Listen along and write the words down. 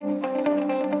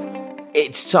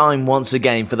It's time once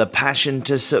again for the Passion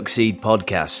to Succeed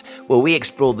podcast, where we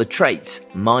explore the traits,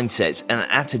 mindsets, and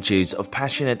attitudes of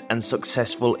passionate and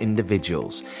successful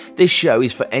individuals. This show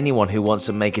is for anyone who wants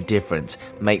to make a difference,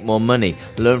 make more money,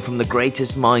 learn from the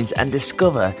greatest minds, and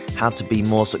discover how to be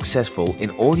more successful in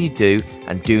all you do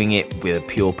and doing it with a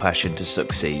pure passion to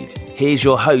succeed. Here's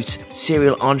your host,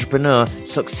 serial entrepreneur,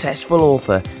 successful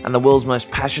author, and the world's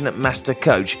most passionate master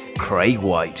coach, Craig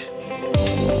White.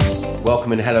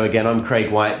 Welcome and hello again, I'm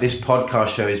Craig White. This podcast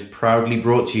show is proudly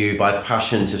brought to you by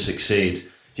Passion to Succeed.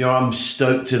 You know, I'm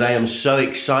stoked today. I'm so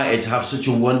excited to have such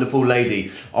a wonderful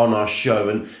lady on our show.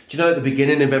 And do you know, at the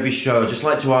beginning of every show, I just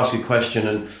like to ask a question.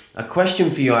 And a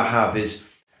question for you I have is,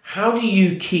 how do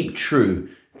you keep true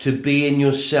to being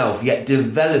yourself, yet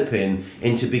developing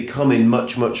into becoming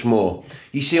much, much more?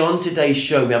 You see, on today's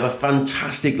show, we have a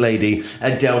fantastic lady,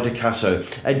 Adele DeCasso.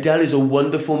 Adele is a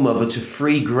wonderful mother to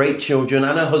 3 great children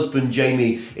and her husband,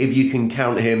 Jamie, if you can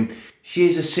count him. She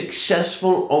is a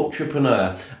successful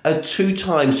entrepreneur, a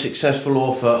 2-time successful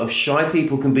author of Shy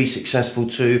People Can Be Successful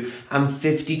Too and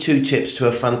 52 Tips to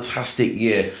a Fantastic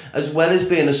Year. As well as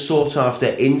being a sought-after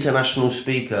international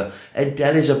speaker,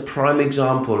 Adele is a prime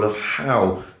example of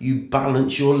how you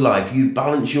balance your life, you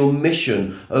balance your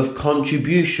mission of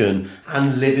contribution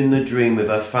and living the dream with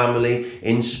her family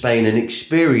in Spain and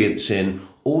experiencing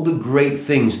all the great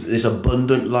things that this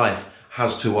abundant life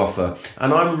has to offer.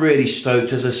 And I'm really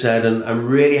stoked, as I said, and I'm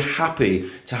really happy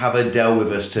to have Adele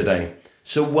with us today.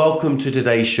 So welcome to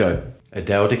today's show,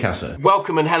 Adele DeCasso.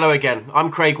 Welcome and hello again. I'm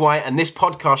Craig White, and this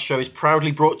podcast show is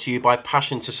proudly brought to you by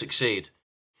Passion to Succeed.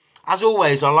 As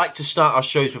always, I like to start our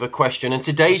shows with a question, and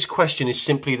today's question is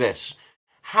simply this: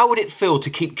 how would it feel to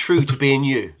keep true to being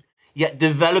you, yet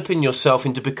developing yourself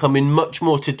into becoming much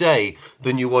more today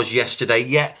than you was yesterday,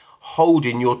 yet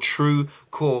holding your true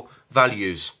core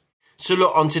values? So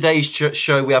look, on today's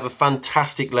show, we have a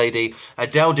fantastic lady,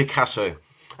 Adele DeCasso.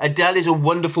 Adele is a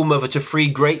wonderful mother to 3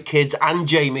 great kids and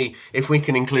Jamie, if we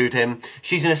can include him.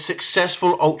 She's a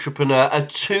successful entrepreneur, a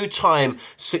 2-time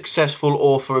successful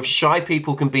author of Shy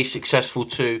People Can Be Successful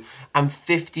Too and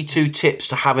 52 Tips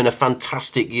to Having a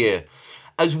Fantastic Year.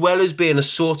 As well as being a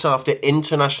sought-after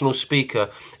international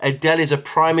speaker, Adele is a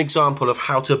prime example of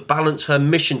how to balance her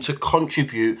mission to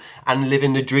contribute and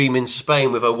living the dream in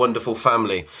Spain with her wonderful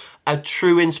family. A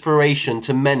true inspiration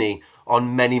to many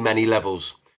on many, many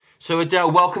levels. So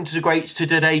Adele, welcome to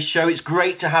today's show. It's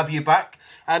great to have you back.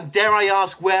 Dare I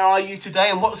ask, where are you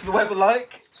today and what's the weather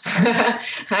like?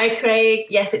 Hi Craig.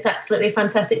 Yes, it's absolutely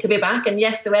fantastic to be back, and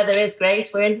yes, the weather is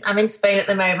great. I'm in Spain at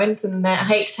the moment, and I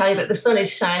hate to tell you that the sun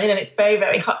is shining and it's very,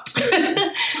 very hot.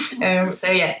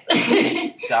 So yes,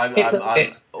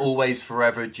 I'm always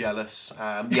forever jealous,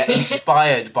 yet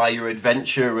inspired by your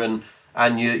adventure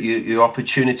and your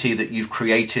opportunity that you've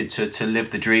created to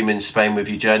live the dream in Spain with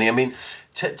your journey. I mean,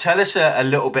 tell us a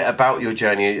little bit about your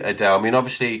journey, Adele. I mean,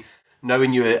 obviously,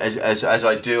 knowing you as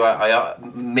I do,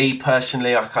 me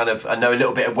personally, I know a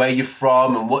little bit of where you're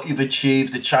from and what you've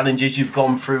achieved, the challenges you've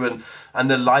gone through,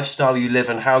 and the lifestyle you live,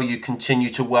 and how you continue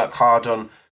to work hard on,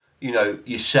 you know,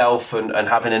 yourself and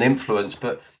having an influence.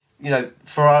 But you know,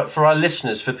 for our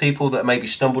listeners, for people that maybe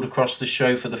stumbled across the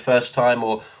show for the first time,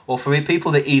 or for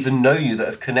people that even know you, that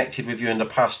have connected with you in the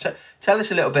past, tell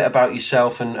us a little bit about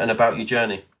yourself and about your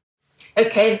journey.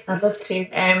 Okay, I'd love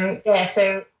to.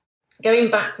 So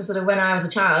going back to sort of when I was a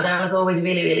child, I was always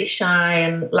really, really shy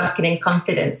and lacking in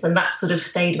confidence, and that sort of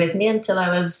stayed with me until I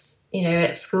was, you know,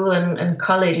 at school and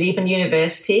college, even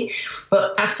university.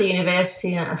 But after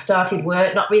university, I started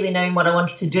work, not really knowing what I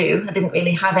wanted to do. I didn't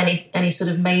really have any sort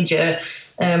of major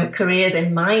careers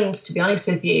in mind, to be honest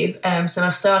with you. So I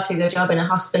started a job in a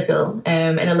hospital,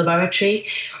 in a laboratory.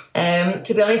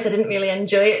 To be honest, I didn't really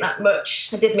enjoy it that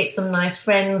much. I did meet some nice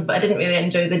friends, but I didn't really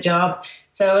enjoy the job.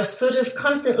 So I was sort of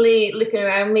constantly looking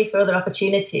around me for other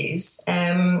opportunities.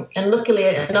 And luckily,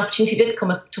 an opportunity did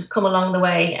come along the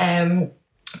way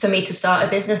for me to start a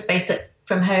business based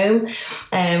from home,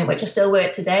 which I still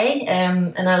work today.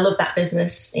 And I love that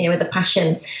business, you know, with a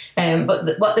passion.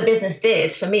 But what the business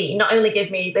did for me, not only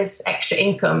give me this extra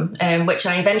income, which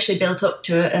I eventually built up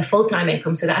to a full-time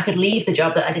income so that I could leave the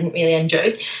job that I didn't really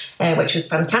enjoy, which was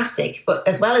fantastic. But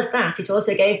as well as that, it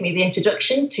also gave me the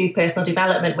introduction to personal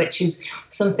development, which is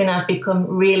something I've become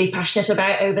really passionate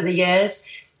about over the years.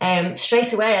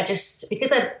 Straight away,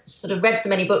 because I'd sort of read so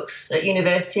many books at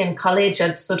university and college,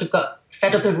 I'd sort of got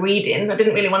fed up of reading. I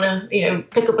didn't really want to, you know,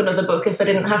 pick up another book if I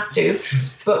didn't have to.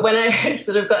 But when I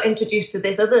sort of got introduced to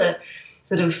this other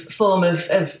sort of form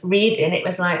of reading, it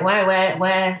was like, wow,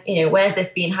 where's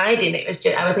this been hiding?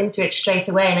 I was into it straight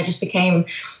away, and I just became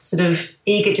sort of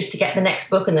eager just to get the next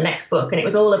book and the next book. And it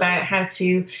was all about how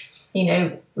to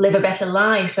live a better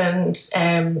life and,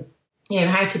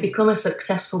 how to become a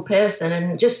successful person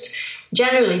and just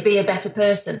generally be a better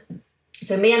person.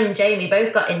 So me and Jamie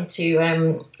both got into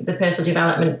the personal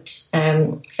development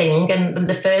thing, and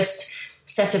the first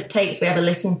set of tapes we ever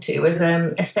listened to was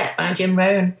a set by Jim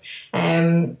Rohn,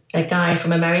 a guy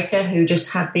from America who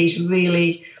just had these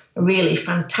really, really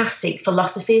fantastic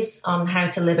philosophies on how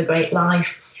to live a great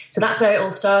life. So that's where it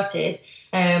all started.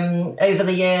 Over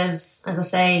the years, as I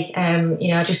say,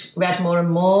 I just read more and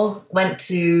more, went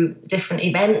to different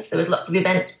events. There was lots of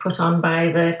events put on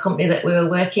by the company that we were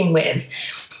working with,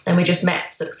 and we just met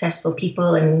successful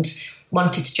people and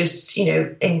wanted to just,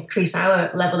 increase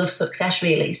our level of success,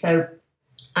 really. So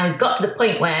I got to the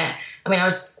point where, I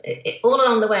was all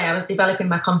along the way, I was developing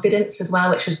my confidence as well,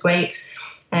 which was great.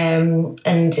 And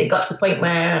it got to the point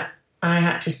where I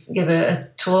had to give a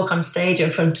talk on stage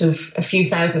in front of a few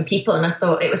thousand people, and I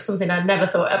thought it was something I'd never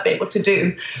thought I'd be able to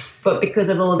do. But because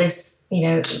of all this,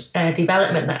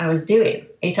 development that I was doing,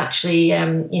 it actually,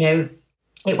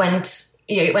 it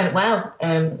went well,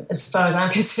 as far as I'm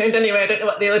concerned. Anyway, I don't know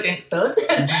what the audience thought,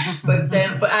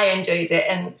 but I enjoyed it.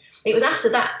 And it was after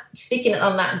that, speaking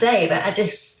on that day, that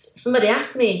somebody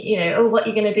asked me, what are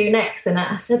you going to do next? And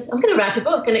I said, I'm going to write a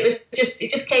book. And it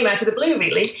just came out of the blue,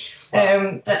 really.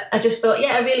 I just thought,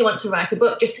 I really want to write a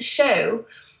book just to show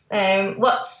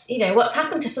what's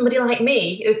happened to somebody like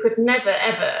me who could never,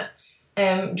 ever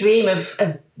dream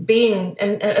of being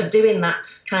and of doing that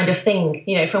kind of thing,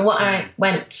 from what I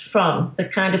went from, the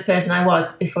kind of person I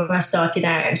was before I started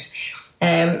out.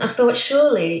 I thought,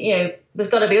 surely, there's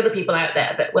got to be other people out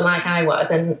there that were like I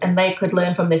was, and they could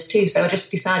learn from this too. So I just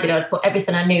decided I'd put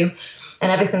everything I knew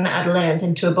and everything that I'd learned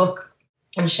into a book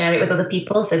and share it with other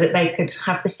people so that they could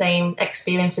have the same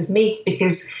experience as me.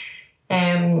 Because,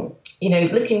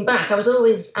 looking back, I was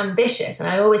always ambitious and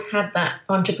I always had that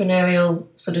entrepreneurial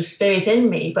sort of spirit in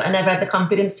me, but I never had the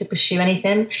confidence to pursue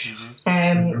anything.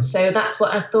 So that's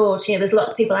what I thought. There's lots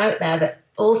of people out there that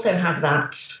also have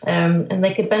that, and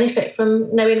they could benefit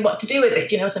from knowing what to do with it.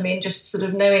 Do you know what I mean? Just sort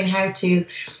of knowing how to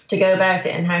go about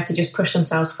it and how to just push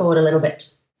themselves forward a little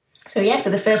bit. So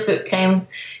the first book came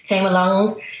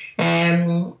along.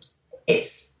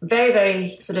 It's very,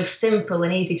 very sort of simple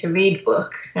and easy to read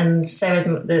book, and so is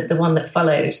the one that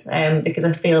followed, because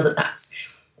I feel that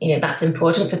that's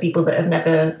important for people that have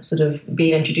never sort of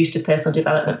been introduced to personal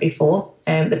development before.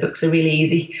 The books are really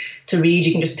easy to read.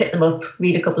 You can just pick them up,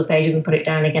 read a couple of pages and put it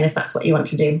down again if that's what you want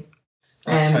to do.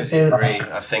 I totally agree.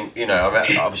 I think,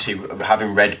 obviously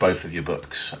having read both of your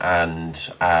books,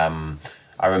 and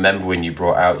I remember when you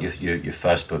brought out your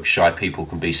first book, Shy People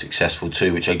Can Be Successful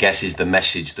Too, which I guess is the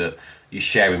message that you're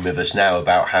sharing with us now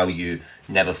about how you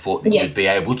never thought that you'd be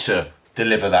able to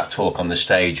deliver that talk on the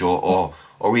stage or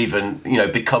even,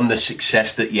 become the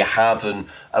success that you have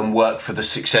and work for the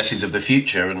successes of the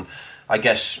future. And I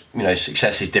guess,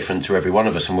 success is different to every one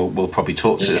of us, and we'll probably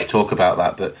talk about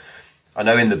that. But I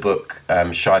know in the book,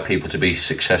 Shy People Can Be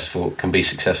Successful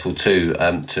Too,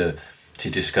 to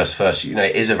discuss first,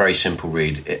 it is a very simple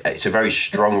read. It's a very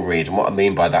strong read. And what I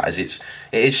mean by that is it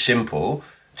is simple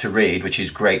to read, which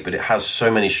is great, but it has so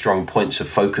many strong points of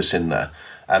focus in there.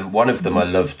 One of them I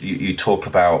loved, you talk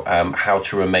about how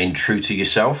to remain true to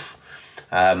yourself,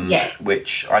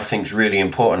 which I think is really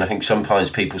important. I think sometimes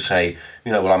people say,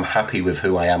 I'm happy with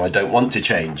who I am. I don't want to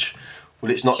change.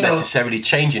 Well, it's not necessarily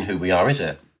changing who we are, is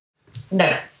it?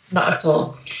 No, not at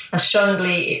all.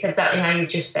 It's exactly how you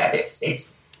just said.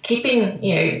 It's keeping,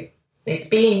 it's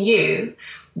being you,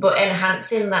 but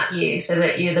enhancing that you so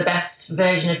that you're the best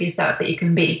version of yourself that you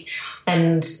can be.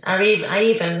 And I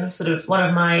even sort of, one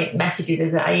of my messages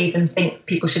is that I even think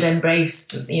people should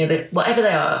embrace, whatever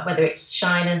they are, whether it's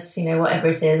shyness, whatever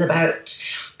it is about,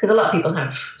 because a lot of people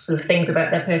have sort of things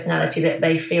about their personality that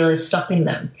they feel is stopping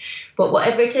them. But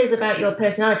whatever it is about your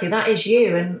personality, that is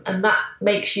you, and that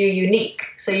makes you unique.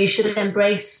 So you should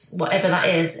embrace whatever that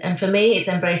is. And for me, it's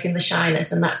embracing the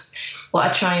shyness. And that's what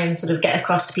I try and sort of get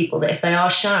across to people, that if they are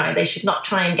shy, they should not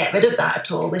try and get rid of that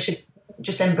at all. They should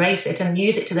just embrace it and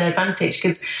use it to their advantage,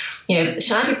 because,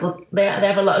 shy people, they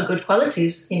have a lot of good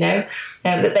qualities,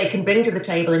 that they can bring to the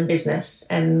table in business.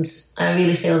 And I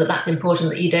really feel that that's important,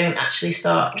 that you don't actually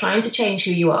start trying to change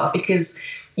who you are, because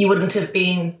you wouldn't have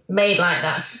been made like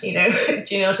that, do you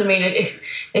know what I mean?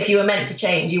 If you were meant to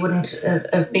change, you wouldn't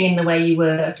have been the way you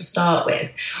were to start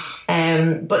with.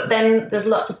 But then there's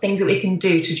lots of things that we can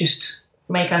do to just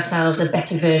make ourselves a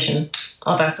better version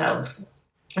of ourselves.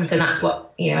 And so that's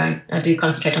what, I do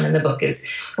concentrate on in the book,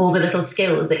 is all the little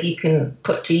skills that you can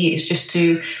put to use just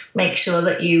to make sure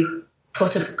that you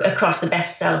put across the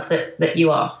best self that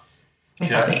you are. If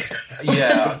that makes sense.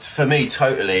 Yeah, for me,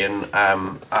 totally. And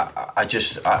I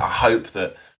hope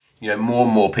that, more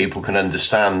and more people can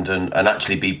understand and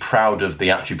actually be proud of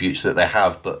the attributes that they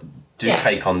have, but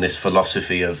take on this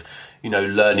philosophy of,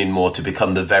 learning more to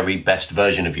become the very best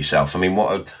version of yourself. I mean,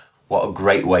 what a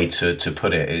great way to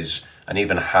put it is, and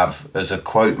even have as a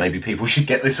quote, maybe people should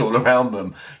get this all around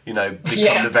them,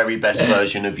 become the very best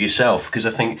version of yourself. Because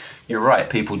I think you're right,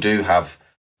 people do have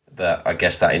that, I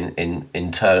guess, that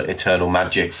eternal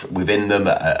magic within them,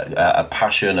 a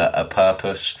passion, a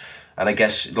purpose. And I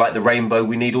guess, like the rainbow,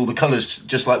 we need all the colours,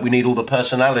 just like we need all the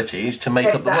personalities to make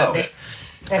up the world.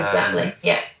 Exactly,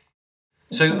 yeah.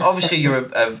 So obviously you're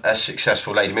a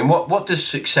successful lady. I mean, what does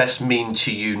success mean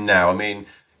to you now? I mean,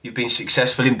 you've been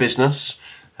successful in business.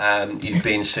 You've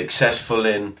been successful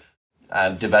in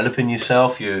developing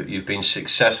yourself. You've been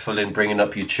successful in bringing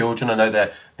up your children. I know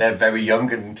they're very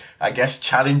young and, I guess,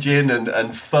 challenging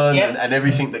and fun and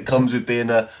everything that comes with being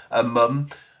a mum.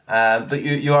 But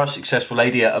you are a successful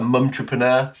lady, a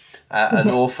mumtrepreneur, an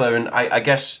author, and I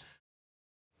guess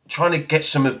trying to get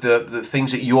some of the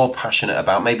things that you're passionate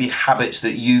about, maybe habits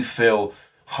that you feel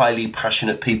highly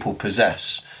passionate people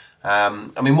possess.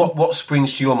 I mean, what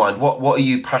springs to your mind? What are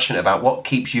you passionate about? What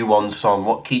keeps you on song?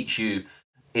 What keeps you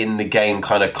in the game,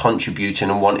 kind of contributing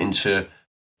and wanting to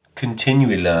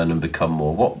continually learn and become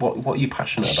more? What are you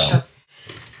passionate about?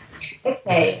 Sure.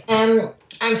 Okay.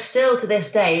 I'm still to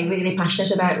this day really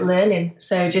passionate about learning.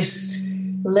 So just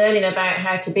learning about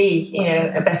how to be,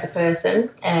 a better person,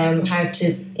 how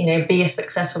to, be a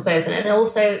successful person, and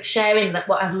also sharing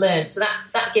what I've learned. So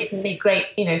that gives me great,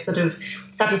 sort of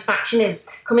satisfaction, is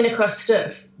coming across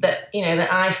stuff that,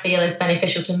 that I feel is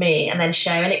beneficial to me and then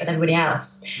sharing it with everybody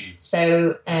else.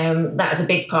 So that is a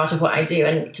big part of what I do.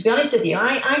 And to be honest with you,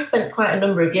 I spent quite a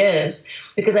number of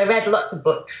years, because I read lots of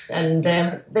books, and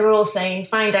they were all saying,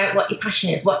 find out what your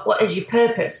passion is, what is your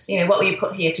purpose, what were you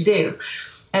put here to do?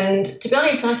 And to be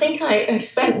honest, I think I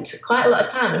spent quite a lot of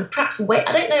time, and perhaps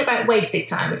I don't know about wasted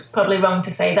time, it's probably wrong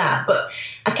to say that, but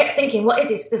I kept thinking, what is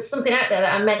this? There's something out there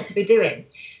that I'm meant to be doing.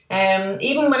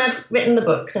 Even when I'd written the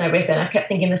books and everything, I kept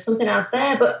thinking there's something else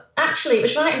there, but actually it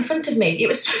was right in front of me. It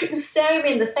was staring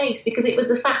me in the face, because it was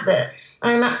the fact that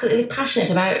I'm absolutely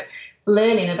passionate about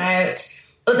learning about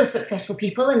other successful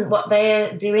people and what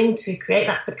they're doing to create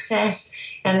that success.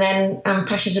 And then I'm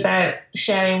passionate about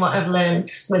sharing what I've learned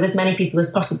with as many people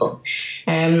as possible.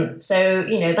 So,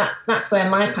 that's where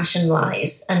my passion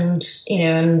lies. And,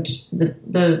 and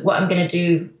what I'm going to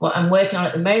do, what I'm working on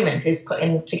at the moment, is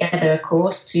putting together a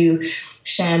course to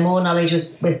share more knowledge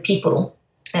with people.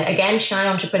 Again, shy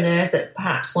entrepreneurs that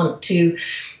perhaps want to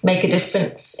make a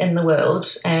difference in the world,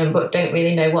 but don't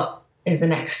really know what is the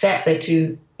next step. They're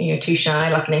too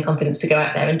shy, lacking in confidence to go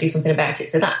out there and do something about it.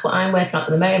 So that's what I'm working on at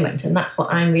the moment, and that's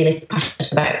what I'm really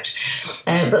passionate about.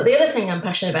 But the other thing I'm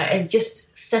passionate about is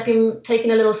just taking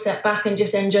a little step back and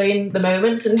just enjoying the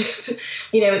moment, and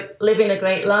just, living a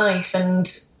great life. And,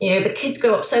 the kids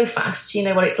grow up so fast, you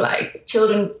know what it's like.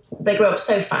 Children, they grow up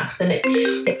so fast, and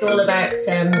it's all about,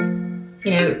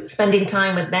 spending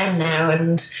time with them now,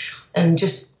 and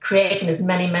just creating as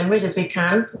many memories as we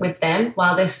can with them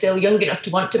while they're still young enough to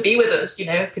want to be with us,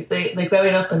 because they're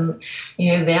growing up, and,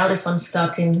 the eldest one's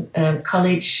starting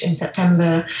college in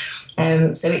September.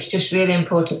 So it's just really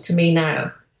important to me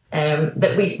now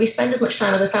that we spend as much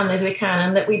time as a family as we can,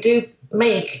 and that we do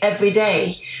make every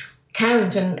day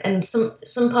count, and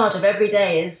some part of every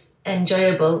day is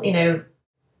enjoyable,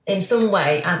 in some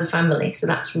way as a family. So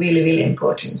that's really, really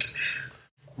important.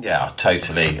 Yeah,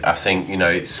 totally. I think,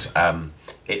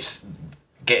 it's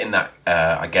getting that,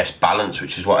 I guess, balance,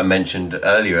 which is what I mentioned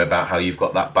earlier about how you've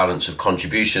got that balance of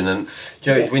contribution. And,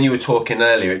 Joe, when you were talking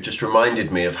earlier, it just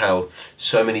reminded me of how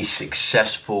so many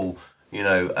successful,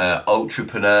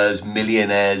 entrepreneurs,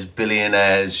 millionaires,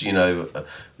 billionaires,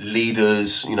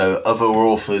 leaders, other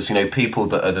authors, people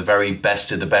that are the very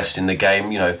best of the best in the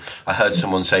game. I heard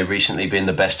someone say recently, being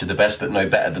the best of the best, but no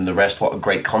better than the rest. What a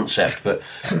great concept. But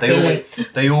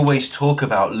they always talk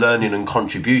about learning and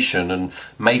contribution and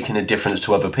making a difference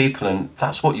to other people. And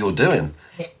that's what you're doing.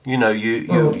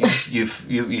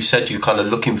 You said you're kind of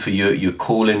looking for your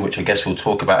calling, which I guess we'll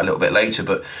talk about a little bit later,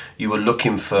 but you were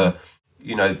looking for,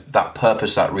 that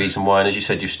purpose, that reason why. And as you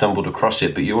said, you've stumbled across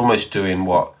it, but you're almost doing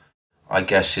what I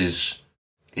guess is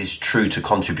true to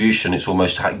contribution. It's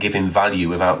almost giving value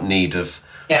without need of,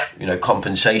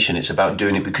 compensation. It's about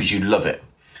doing it because you love it.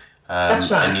 That's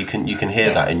right. And you can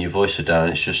hear that in your voice, Adele.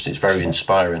 It's very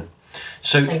inspiring.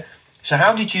 So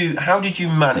how did you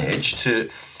manage to?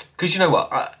 Because you know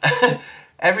what,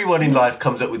 everyone in life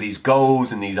comes up with these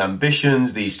goals and these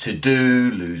ambitions, these to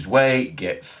do: lose weight,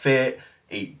 get fit,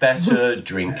 eat better,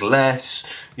 drink less,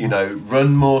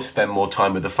 run more, spend more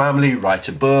time with the family, write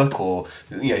a book, or,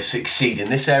 succeed in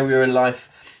this area in life.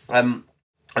 And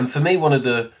for me, one of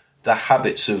the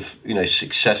habits of,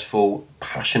 successful,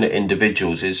 passionate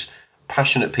individuals is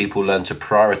passionate people learn to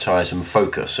prioritize and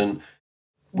focus. And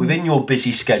within your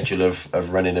busy schedule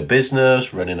of running a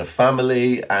business, running a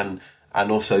family, and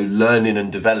also learning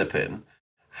and developing,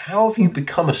 how have you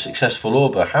become a successful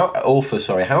author?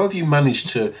 How have you managed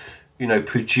to,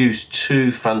 produce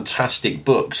 2 fantastic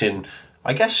books in,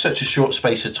 I guess, such a short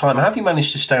space of time? How have you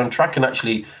managed to stay on track and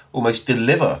actually almost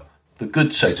deliver the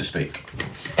goods, so to speak?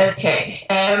 Okay.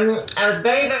 I was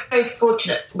very, very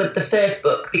fortunate with the first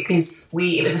book because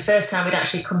it was the first time we'd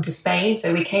actually come to Spain.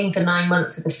 So we came for 9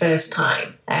 months for the first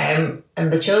time. And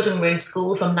the children were in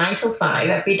school from 9 till 5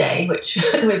 every day, which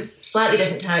was slightly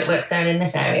different to how it works down in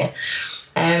this area.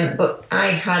 But I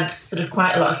had sort of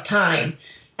quite a lot of time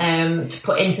to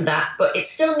put into that, but it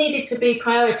still needed to be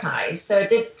prioritised. So I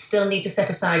did still need to set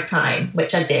aside time,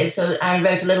 which I did. So I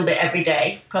wrote a little bit every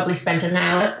day, probably spent an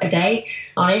hour a day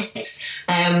on it,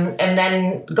 and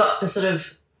then got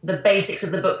the basics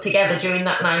of the book together during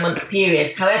that 9-month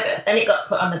period. However, then it got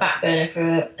put on the back burner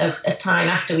for a time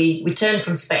after we returned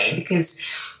from Spain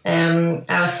because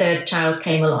our third child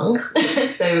came along.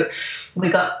 So we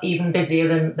got even busier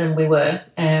than we were,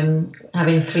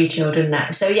 having 3 children now.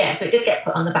 So it did get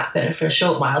put on the back burner for a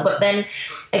short while. But then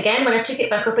again, when I took it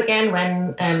back up again,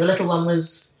 when the little one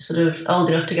was sort of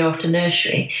old enough to go off to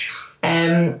nursery,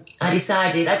 I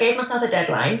gave myself a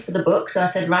deadline for the book. So I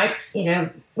said, right,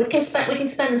 we can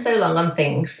spend so long on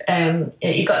things.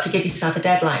 You've got to give yourself a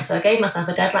deadline. So I gave myself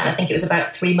a deadline. I think it was about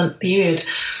a 3-month period.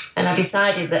 And I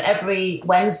decided that every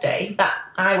Wednesday that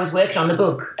I was working on the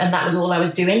book and that was all I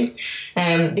was doing.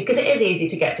 Because it is easy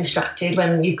to get distracted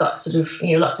when you've got sort of,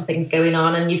 lots of things going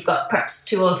on and you've got perhaps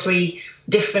 2 or 3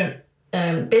 different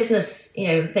business,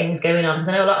 things going on. Because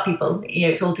I know a lot of people,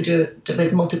 it's all to do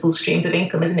with multiple streams of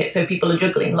income, isn't it? So people are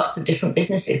juggling lots of different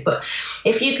businesses. But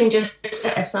if you can just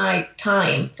set aside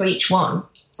time for each one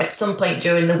at some point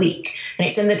during the week, and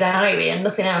it's in the diary and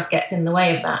nothing else gets in the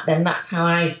way of that, then that's how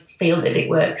I feel that it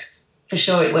works. For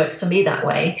sure, it works for me that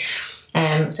way.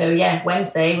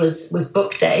 Wednesday was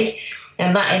book day,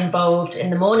 and that involved, in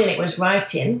the morning it was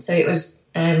writing. So it was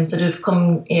getting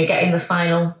the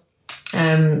final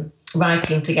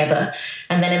writing together,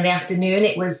 and then in the afternoon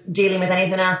it was dealing with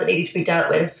anything else that needed to be dealt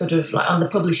with, sort of like on the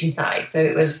publishing side. So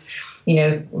it was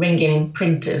ringing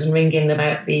printers and ringing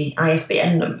about the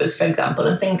ISBN numbers, for example,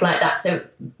 and things like that. So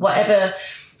whatever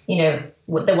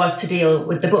what there was to deal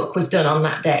with the book was done on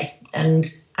that day, and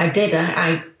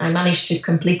I managed to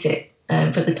complete it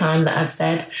for the time that I'd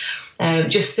said,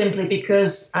 just simply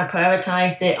because I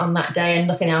prioritised it on that day and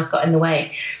nothing else got in the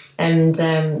way. And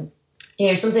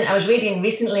something I was reading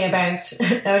recently about,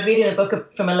 I was reading a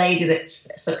book from a lady that's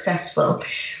successful,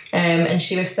 and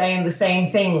she was saying the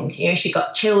same thing. She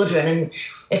got children, and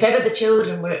if ever the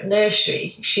children were at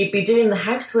nursery, she'd be doing the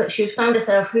housework. She'd find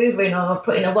herself hoovering or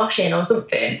putting a wash in or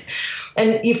something.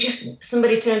 And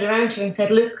somebody turned around to her and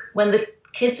said, look, when the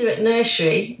kids are at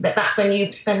nursery, that's when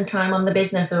you spend time on the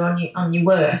business or on your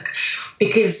work,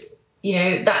 because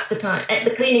that's the time.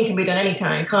 The cleaning can be done any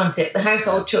time, can't it? The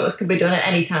household chores can be done at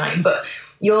any time, but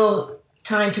your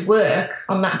time to work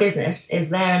on that business is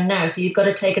there and now. So you've got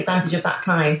to take advantage of that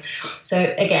time.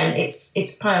 So again, it's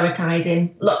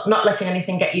prioritising, not letting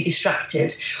anything get you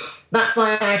distracted. That's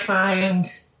why I find,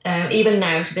 even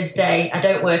now to this day, I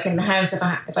don't work in the house if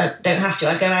I don't have to.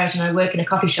 I go out and I work in a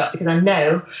coffee shop because I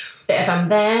know that if I'm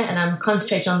there and I'm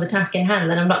concentrating on the task in hand,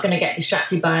 then I'm not going to get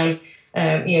distracted by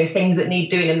things that need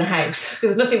doing in the house,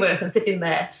 because there's nothing worse than sitting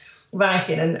there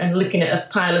writing and looking at a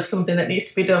pile of something that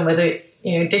needs to be done, whether it's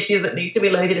dishes that need to be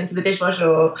loaded into the dishwasher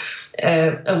or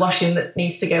a washing that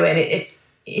needs to go in.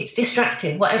 It's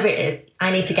distracting. Whatever it is,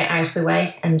 I need to get out of the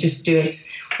way and just do it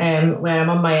where I'm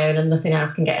on my own and nothing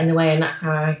else can get in the way, and that's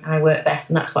how I work best,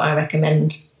 and that's what I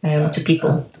recommend to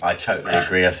people. I totally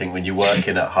agree. I think when you're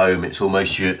working at home, it's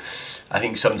almost I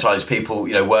think sometimes people,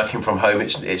 working from home,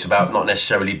 it's about not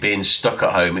necessarily being stuck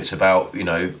at home. It's about,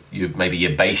 maybe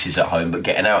your base is at home, but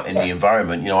getting out in the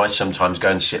environment. I sometimes go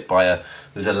and sit by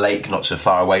there's a lake not so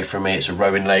far away from me. It's a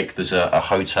rowing lake. There's a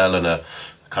hotel and a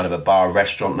kind of a bar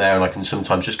restaurant there, and I can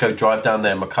sometimes just go drive down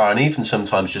there in my car, and even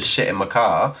sometimes just sit in my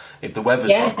car if the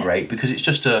weather's not great, because it's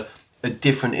just a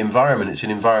different environment. It's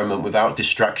an environment without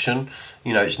distraction.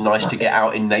 It's nice to get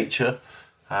out in nature.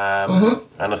 And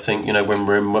I think when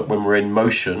we're in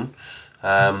motion,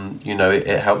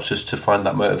 it helps us to find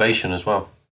that motivation as well.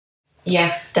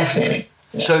 Yeah, definitely.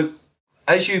 Yeah. So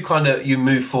as you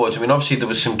move forward, I mean, obviously there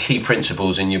was some key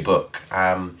principles in your book.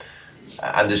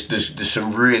 and there's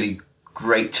some really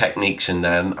great techniques in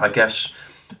there. And I guess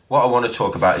what I want to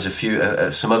talk about is a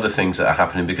few some other things that are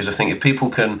happening, because I think if people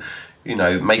can,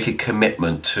 make a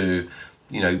commitment to,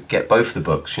 get both the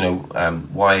books,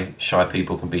 Why Shy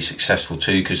People Can Be Successful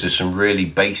Too, because there's some really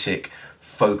basic,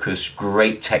 focused,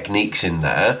 great techniques in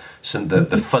there. Some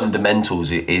the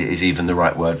fundamentals is even the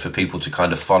right word for people to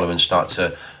kind of follow and start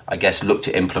to, I guess, look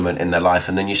to implement in their life.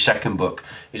 And then your second book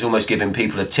is almost giving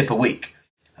people a tip a week.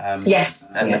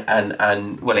 Yes.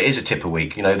 And well, it is a tip a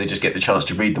week. They just get the chance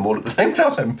to read them all at the same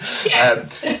time.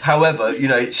 However,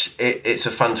 it's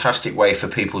a fantastic way for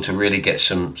people to really get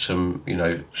some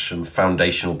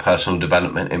foundational personal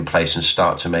development in place and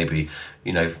start to maybe,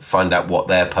 find out what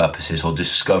their purpose is or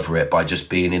discover it by just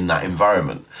being in that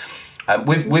environment.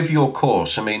 With your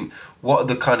course, I mean, what are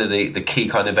the kind of the key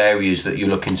kind of areas that you're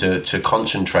looking to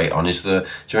concentrate on? Is there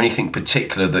anything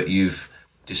particular that you've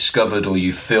discovered or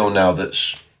you feel now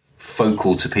that's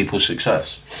focal to people's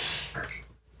success?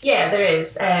 Yeah, there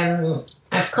is.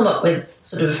 I've come up with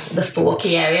sort of the 4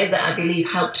 key areas that I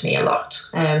believe helped me a lot,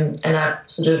 and I've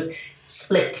sort of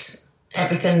split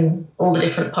everything, all the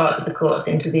different parts of the course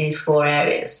into these 4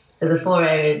 areas. So the 4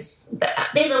 areas,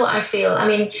 these are what I feel, I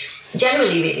mean,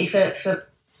 generally really for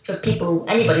people,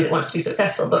 anybody that wants to be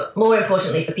successful, but more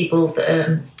importantly for people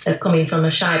that are coming from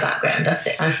a shy background,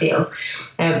 I feel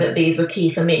that these were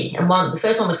key for me. And the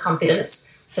first one was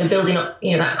confidence. So building up,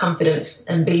 that confidence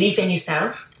and belief in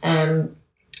yourself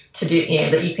to do,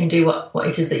 that you can do what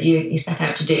it is that you set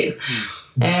out to do.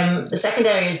 The second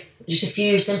area is just a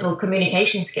few simple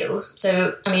communication skills.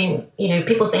 So, I mean,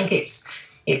 people think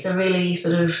it's a really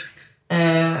sort of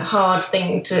hard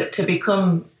thing to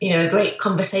become, a great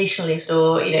conversationalist,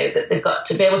 or, that they've got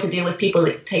to be able to deal with people.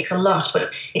 It takes a lot,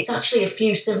 but it's actually a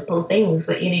few simple things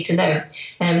that you need to know.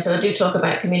 So I do talk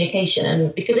about communication,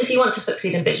 and because if you want to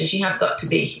succeed in business, you have got to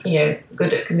be,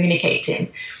 good at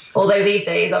communicating. Although these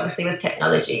days, obviously with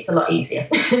technology, it's a lot easier.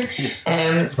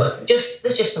 But there's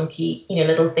just some key,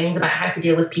 little things about how to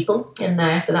deal with people in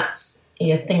there. So that's,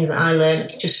 things that I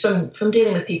learned just from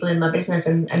dealing with people in my business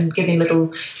and giving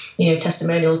little,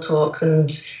 testimonial talks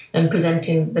and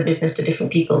presenting the business to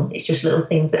different people. It's just little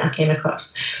things that I came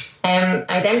across.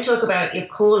 I then talk about your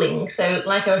calling. So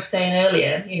like I was saying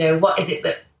earlier, what is it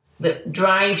that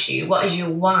drives you? What is your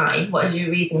why? What is your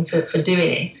reason for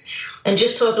doing it? And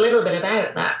just talk a little bit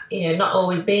about that, not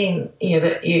always being,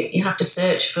 that you have to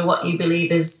search for what you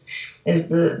believe is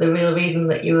the real reason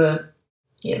that you were,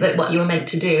 that what you were meant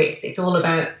to do. It's all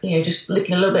about, just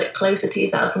looking a little bit closer to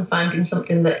yourself and finding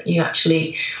something that you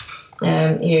actually,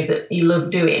 that you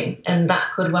love doing. And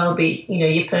that could well be,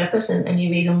 your purpose and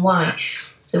your reason why.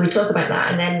 So we talk about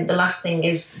that. And then the last thing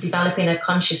is developing a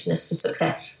consciousness for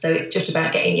success. So it's just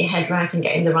about getting your head right and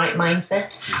getting the right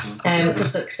mindset for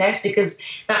success, because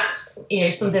that's,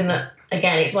 something that,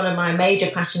 again, it's one of my major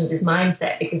passions is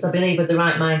mindset, because I believe with the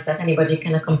right mindset, anybody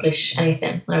can accomplish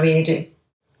anything. I really do.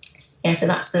 Yeah, so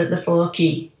that's the 4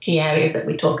 key areas that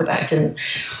we talk about, and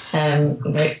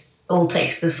it's all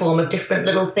takes the form of different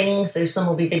little things. So some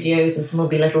will be videos, and some will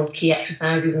be little key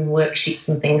exercises and worksheets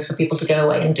and things for people to go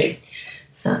away and do.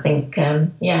 So I think,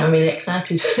 I'm really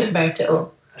excited about it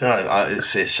all.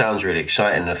 It sounds really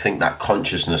exciting. I think that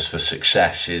consciousness for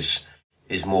success is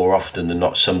more often than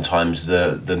not sometimes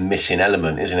the missing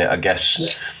element, isn't it? I guess.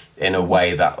 Yeah. In a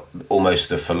way that almost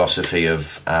the philosophy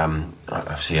of,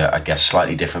 obviously, I guess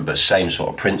slightly different, but same sort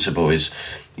of principle is,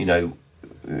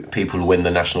 people who win the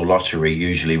national lottery,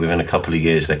 usually within a couple of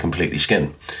years, they're completely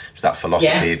skinned. It's that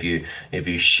philosophy. Yeah. If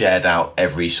you shared out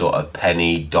every sort of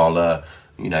penny, dollar,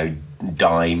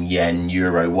 dime, yen,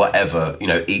 euro, whatever,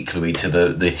 equally to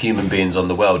the human beings on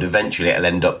the world, eventually it'll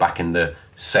end up back in the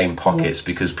same pockets,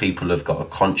 because people have got a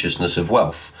consciousness of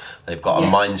wealth. They've got a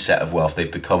mindset of wealth.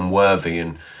 They've become worthy,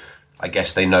 and I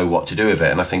guess they know what to do with it.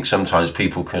 And I think sometimes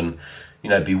people can,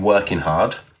 be working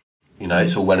hard.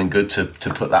 It's all well and good to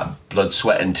put that blood,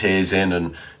 sweat and tears in,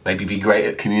 and maybe be great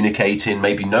at communicating,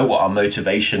 maybe know what our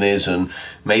motivation is, and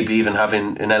maybe even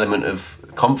having an element of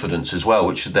confidence as well,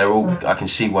 which I can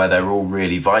see why they're all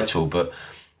really vital. But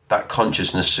that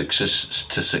consciousness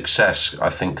to success, I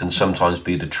think, can sometimes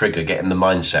be the trigger, getting the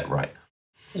mindset right.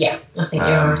 Yeah, I think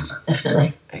you're right,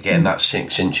 definitely. Getting that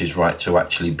 6 inches right to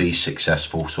actually be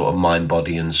successful, sort of mind,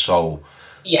 body and soul,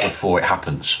 before it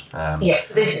happens.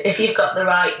 Because if you've got the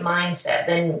right mindset,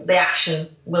 then the action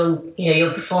will,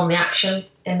 you'll perform the action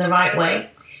in the right way.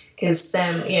 Because,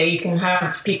 you can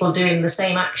have people doing the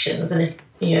same actions, and if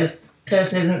the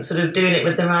person isn't sort of doing it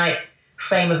with the right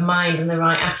frame of mind and the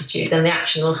right attitude, then the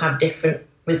action will have different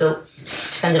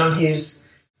results depending on who's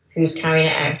carrying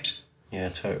it out. Yeah,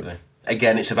 totally.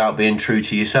 again, it's about being true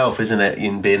to yourself, isn't it?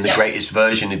 In being the greatest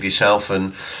version of yourself,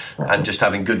 and just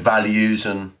having good values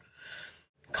and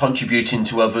contributing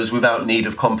to others without need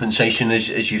of compensation,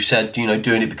 as you've said,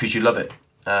 doing it because you love it.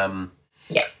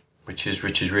 Which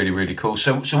is really, really cool.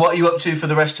 So what are you up to for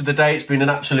the rest of the day? It's been an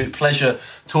absolute pleasure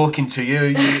talking to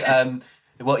you.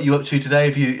 What are you up to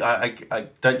today? I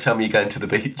don't tell me you're going to the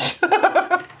beach.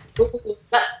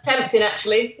 That's tempting,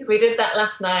 actually. We did that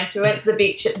last night. We went to the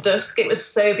beach at dusk. It was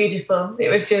so beautiful. It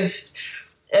was just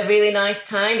a really nice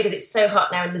time because it's so hot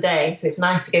now in the day. So it's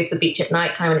nice to go to the beach at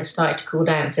night time when it's starting to cool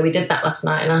down. So we did that last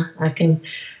night, and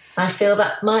I feel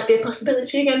that might be a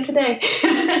possibility again today.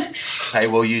 Hey,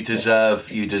 well, you deserve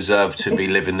to be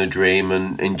living the dream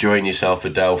and enjoying yourself,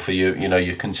 Adele, for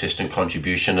your consistent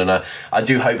contribution. And I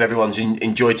do hope everyone's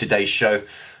enjoyed today's show.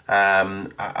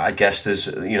 I guess there's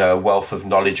a wealth of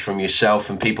knowledge from yourself,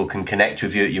 and people can connect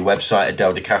with you at your website,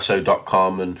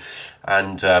 adeledicasso.com,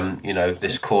 and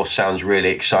this course sounds really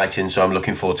exciting. So I'm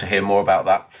looking forward to hear more about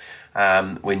that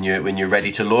when you're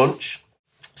ready to launch.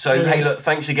 So, hey, look,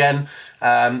 thanks again.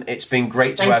 It's been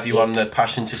great to have you on the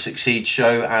Passion to Succeed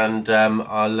show, and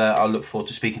I'll look forward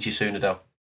to speaking to you soon, Adele.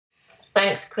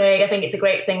 Thanks, Craig. I think it's a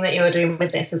great thing that you're doing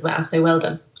with this as well, so well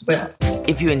done. Brilliant.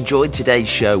 If you enjoyed today's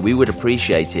show, we would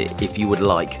appreciate it if you would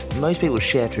most people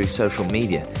share through social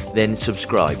media, then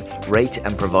subscribe, rate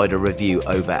and provide a review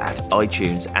over at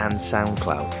iTunes and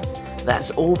SoundCloud.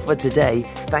 That's all for today.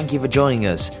 Thank you for joining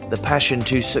us. The Passion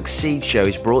to Succeed show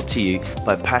is brought to you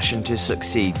by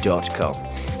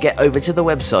passiontosucceed.com. Get over to the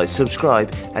website,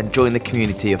 subscribe, and join the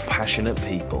community of passionate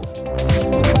people.